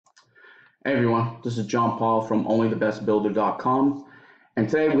Hey everyone, this is John Paul from onlythebestbuilder.com, and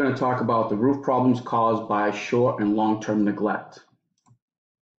today we're going to talk about the roof problems caused by short and long-term neglect.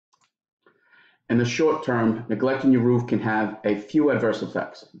 In the short term, neglecting your roof can have a few adverse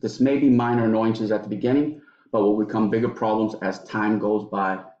effects. This may be minor annoyances at the beginning, but will become bigger problems as time goes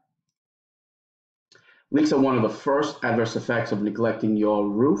by. Leaks are one of the first adverse effects of neglecting your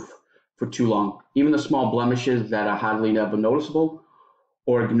roof for too long. Even the small blemishes that are hardly ever noticeable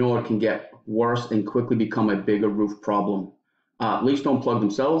or ignored can get worse and quickly become a bigger roof problem. Leaks don't plug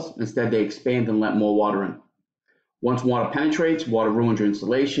themselves. Instead, they expand and let more water in. Once water penetrates, water ruins your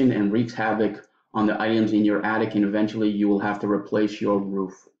insulation and wreaks havoc on the items in your attic, and eventually you will have to replace your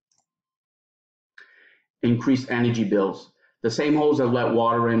roof. Increased energy bills. The same holes that let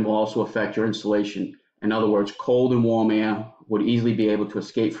water in will also affect your insulation. In other words, cold and warm air would easily be able to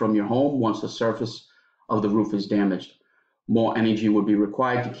escape from your home once the surface of the roof is damaged. More energy would be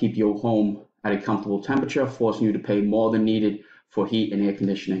required to keep your home at a comfortable temperature, forcing you to pay more than needed for heat and air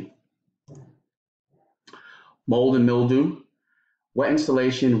conditioning. Mold and mildew. Wet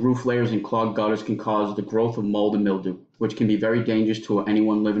insulation, roof layers, and clogged gutters can cause the growth of mold and mildew, which can be very dangerous to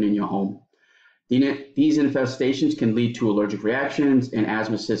anyone living in your home. These infestations can lead to allergic reactions and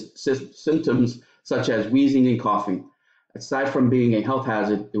asthma symptoms such as wheezing and coughing. Aside from being a health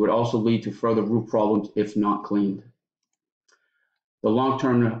hazard, it would also lead to further roof problems if not cleaned. The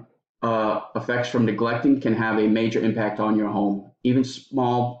long-term effects from neglecting can have a major impact on your home. Even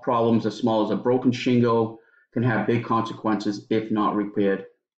small problems as small as a broken shingle can have big consequences if not repaired.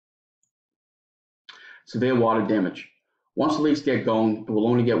 Severe water damage. Once leaks get going, it will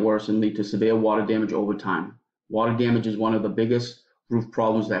only get worse and lead to severe water damage over time. Water damage is one of the biggest roof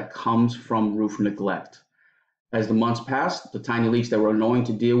problems that comes from roof neglect. As the months pass, the tiny leaks that were annoying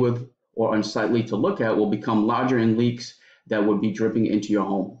to deal with or unsightly to look at will become larger in leaks that would be dripping into your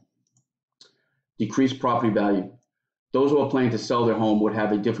home. Decreased property value. Those who are planning to sell their home would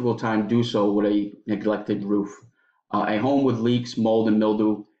have a difficult time do so with a neglected roof. A home with leaks, mold, and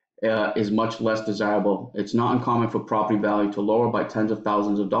mildew is much less desirable. It's not uncommon for property value to lower by tens of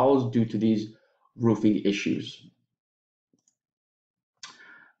thousands of dollars due to these roofing issues.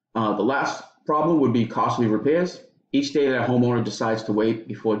 The last problem would be costly repairs. Each day that a homeowner decides to wait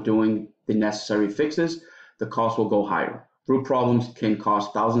before doing the necessary fixes, the cost will go higher. Roof problems can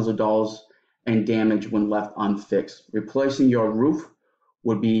cost thousands of dollars and damage when left unfixed. Replacing your roof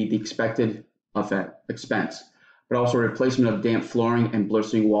would be the expected expense, but also replacement of damp flooring and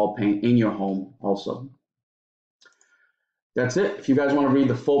blistering wall paint in your home also. That's it. If you guys want to read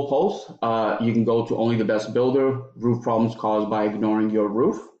the full post, you can go to Only the Best Builder, Roof Problems Caused by Ignoring Your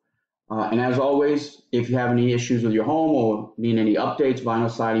Roof. And as always, if you have any issues with your home or need any updates, vinyl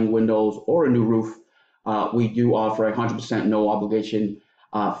siding, windows, or a new roof, we do offer a 100% no obligation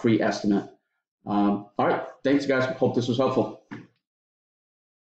free estimate. All right, thanks guys. Hope this was helpful.